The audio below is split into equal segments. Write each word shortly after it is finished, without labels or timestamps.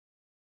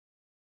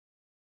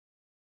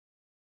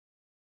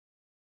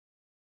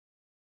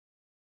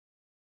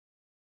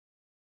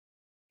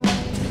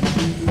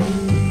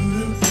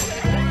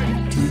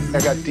I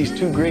got these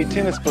two great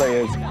tennis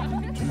players.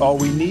 All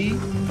we need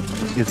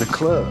is a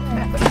club.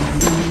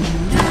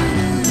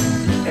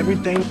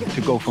 Everything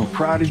to go from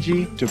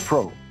prodigy to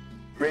pro.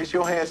 Raise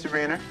your hand,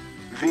 Serena.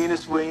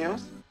 Venus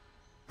Williams.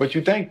 What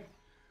you think?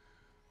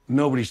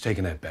 Nobody's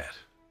taking that bet.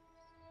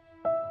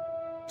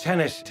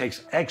 Tennis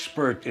takes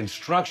expert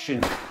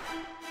instruction.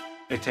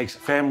 It takes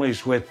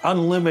families with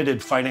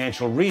unlimited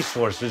financial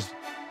resources.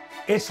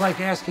 It's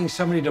like asking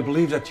somebody to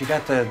believe that you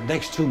got the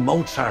next two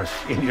Mozarts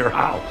in your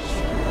house.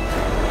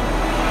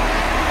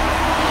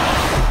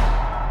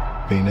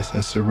 Venus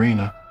and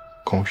Serena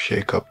gonna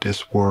shake up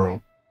this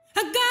world.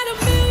 I got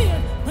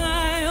 1,000,000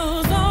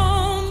 miles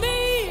on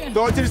me.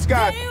 Throw it to the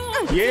sky.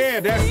 Yeah,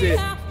 that's it.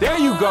 There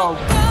you go.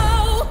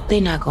 They're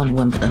not going to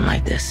Wimbledon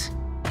like this.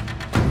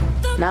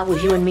 Not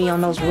with you and me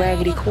on those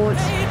raggedy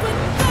courts.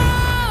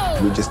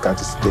 We just got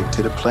to stick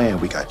to the plan.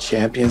 We got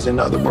champions in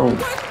the other room.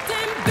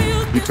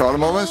 You taught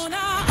him all this?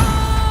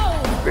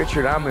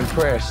 Richard, I'm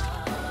impressed.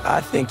 I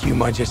think you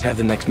might just have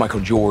the next Michael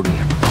Jordan.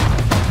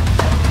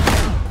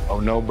 Oh,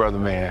 no, brother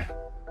man.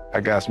 I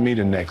got me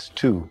the next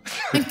two.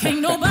 And can't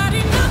nobody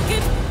knock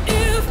it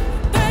if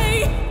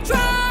they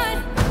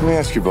try. Let me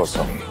ask you about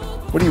something.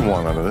 What do you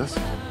want out of this?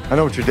 I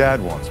know what your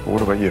dad wants, but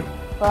what about you?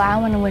 Well, I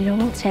want to win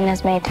Wimbledon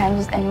as many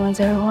times as anyone's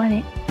ever won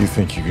it. You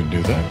think you can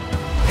do that?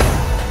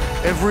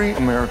 Every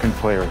American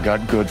player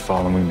got good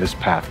following this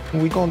path.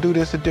 We gonna do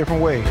this a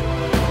different way.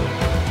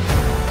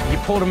 You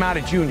pulled him out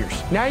of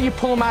juniors. Now you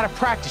pull him out of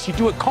practice. You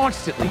do it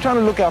constantly. I'm trying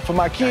to look out for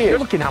my kids. You're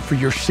looking out for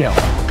yourself.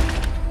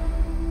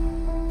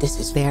 This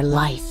is their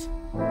life.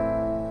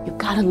 You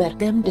gotta let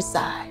them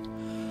decide.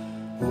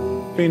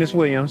 Venus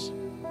Williams,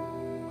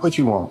 what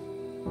you want?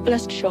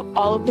 Let's show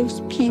all of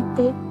those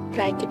people that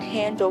I can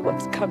handle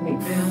what's coming.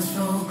 Feels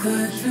so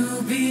good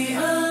to be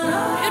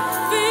alive. It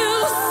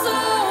feels so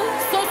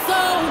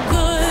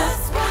good.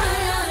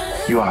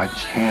 You are a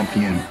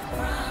champion,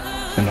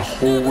 and the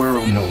whole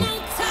world knows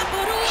it.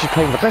 She's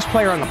playing the best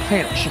player on the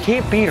planet. She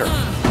can't beat her.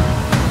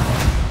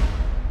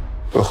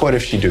 But what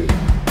if she do?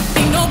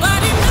 Ain't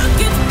nobody knock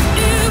it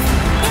if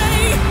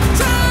they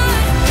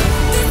try.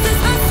 This is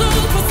our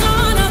super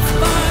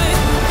fight.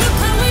 Look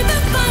how we've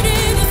been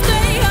fighting to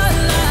stay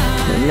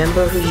alive.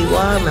 Remember who you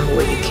are, remember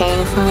where you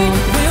came from.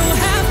 We'll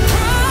have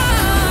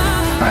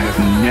pride. I have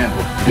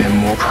never been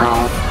more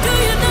proud Do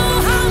you know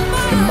how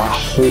much in my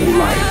whole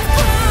life.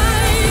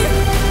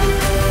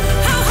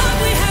 how hard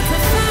we had to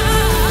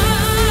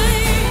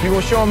fight? You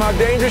gonna show them how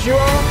dangerous you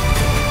are?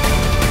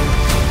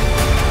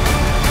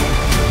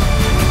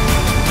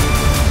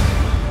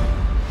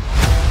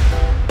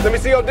 Let me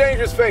see your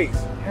dangerous face.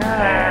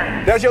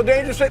 That's your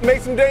dangerous face?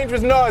 Make some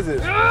dangerous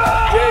noises.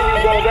 There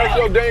you go. That's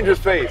your dangerous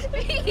face.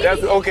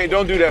 That's okay.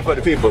 Don't do that for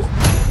the people.